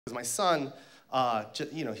My son,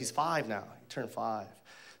 you know, he's 5 now. He turned 5.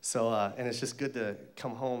 So, and it's just good to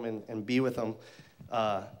come home and be with him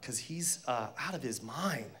because he's out of his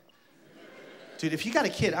mind. Dude, if you got a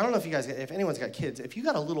kid, I don't know if you guys, if anyone's got kids, if you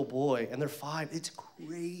got a little boy and they're 5, it's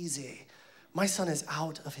crazy. My son is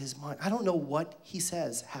out of his mind. I don't know what he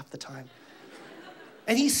says half the time.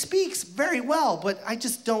 And he speaks very well, but I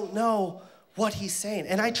just don't know what he's saying.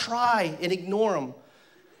 And I try and ignore him.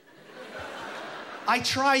 I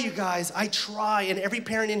try, you guys, I try, and every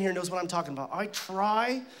parent in here knows what I'm talking about. I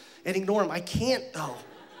try and ignore him. I can't, though.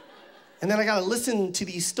 And then I gotta listen to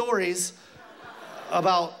these stories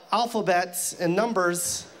about alphabets and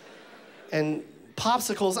numbers and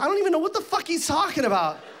popsicles. I don't even know what the fuck he's talking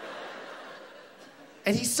about.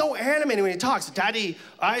 And he's so animated when he talks. Daddy,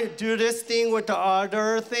 I do this thing with the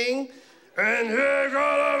other thing, and here goes.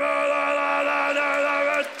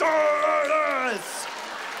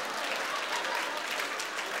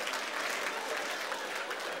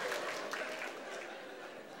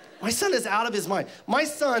 My son is out of his mind. My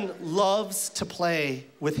son loves to play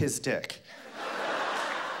with his dick.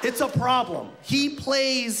 It's a problem. He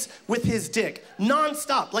plays with his dick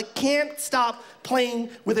nonstop, like can't stop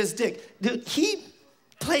playing with his dick. Dude, he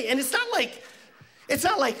play, and it's not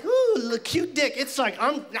like, ooh, look, cute dick. It's like,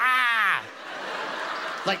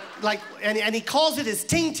 and he calls it his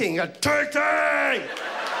Ting Ting. Ting Ting!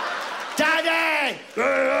 Daddy!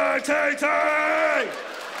 Ting Ting!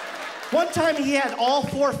 One time he had all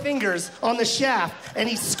 4 fingers on the shaft, and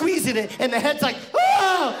he's squeezing it, and the head's like,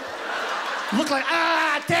 oh! Look like,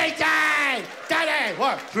 Ting Ting! Daddy!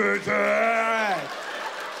 What? Ting Ting!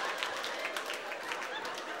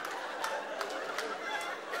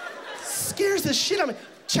 Scares the shit out of me.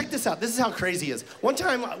 Check this out. This is how crazy he is. One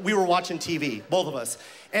time we were watching TV, both of us,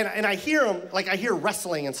 and I hear him, like I hear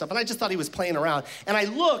wrestling and stuff, and I just thought he was playing around. And I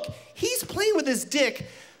look, he's playing with his dick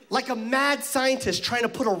like a mad scientist trying to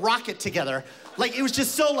put a rocket together. Like, it was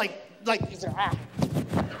just so like he's like,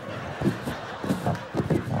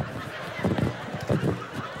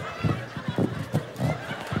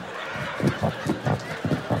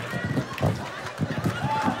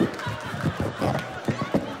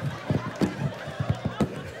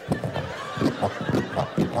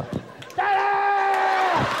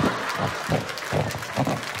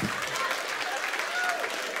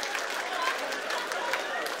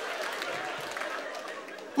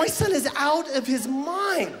 My son is out of his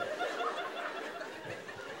mind.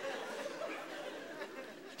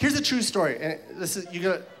 Here's a true story, and this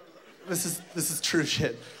is true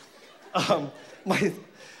shit. I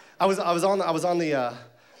was on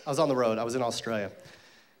the road. I was in Australia,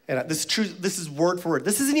 and this is true. This is word for word.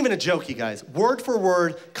 This isn't even a joke, you guys. Word for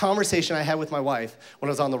word conversation I had with my wife when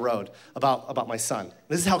I was on the road about my son.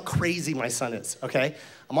 This is how crazy my son is. Okay,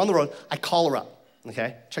 I'm on the road. I call her up.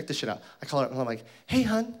 Okay, check this shit out. I call her up and I'm like, hey,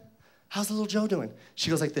 hun, how's little Joe doing?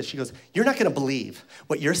 She goes like this. She goes, you're not gonna believe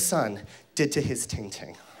what your son did to his Ting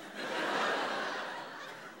Ting.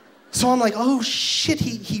 So I'm like, oh shit,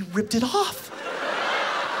 he ripped it off.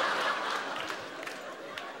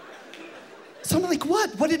 So I'm like,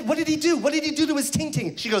 what? What did he do? What did he do to his Ting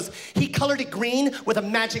Ting? She goes, he colored it green with a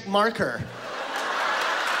magic marker.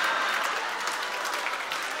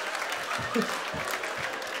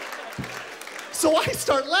 So I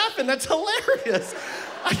start laughing, that's hilarious.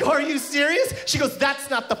 I go, are you serious? She goes, that's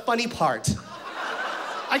not the funny part.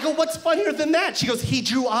 I go, what's funnier than that? She goes, he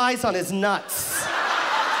drew eyes on his nuts.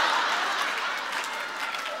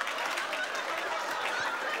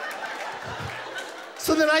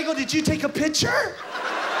 So then I go, did you take a picture?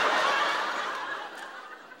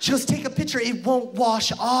 She goes, take a picture, it won't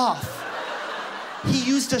wash off. He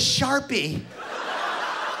used a Sharpie.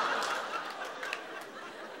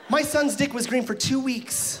 My son's dick was green for 2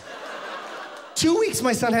 weeks. 2 weeks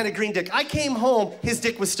my son had a green dick. I came home, his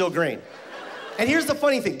dick was still green. And here's the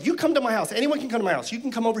funny thing. You come to my house, anyone can come to my house. You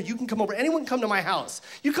can come over, anyone can come to my house.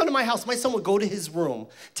 You come to my house, my son will go to his room,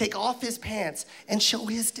 take off his pants, and show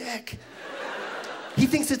his dick. He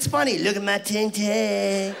thinks it's funny. Look at my Ting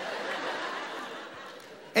Ting.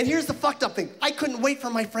 And here's the fucked up thing. I couldn't wait for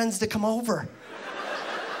my friends to come over.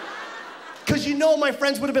 Because you know my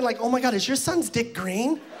friends would have been like, oh my God, is your son's dick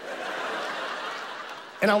green?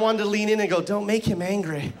 And I wanted to lean in and go, don't make him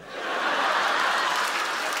angry.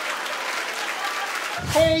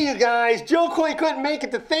 Hey, you guys, Joe Coy couldn't make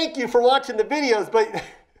it to thank you for watching the videos, but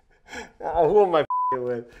who am I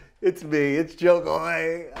with? It's me, it's Joe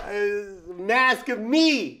Coy. Mask of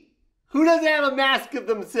me. Who doesn't have a mask of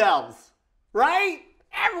themselves, right?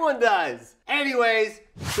 Everyone does. Anyways,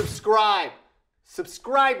 subscribe.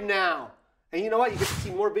 Subscribe now. And you know what? You get to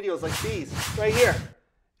see more videos like these right here.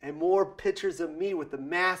 and more pictures of me with the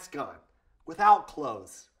mask on, without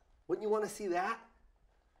clothes. Wouldn't you want to see that?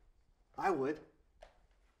 I would.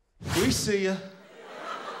 We see ya.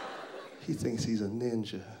 He thinks he's a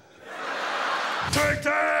ninja. Ting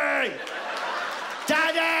Ting!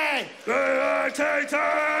 Daddy! Ting Ting!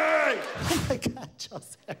 Oh my God,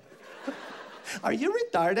 Joseph. Are you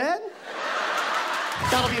retarded?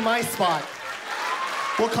 That'll be my spot.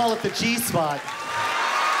 We'll call it the G spot.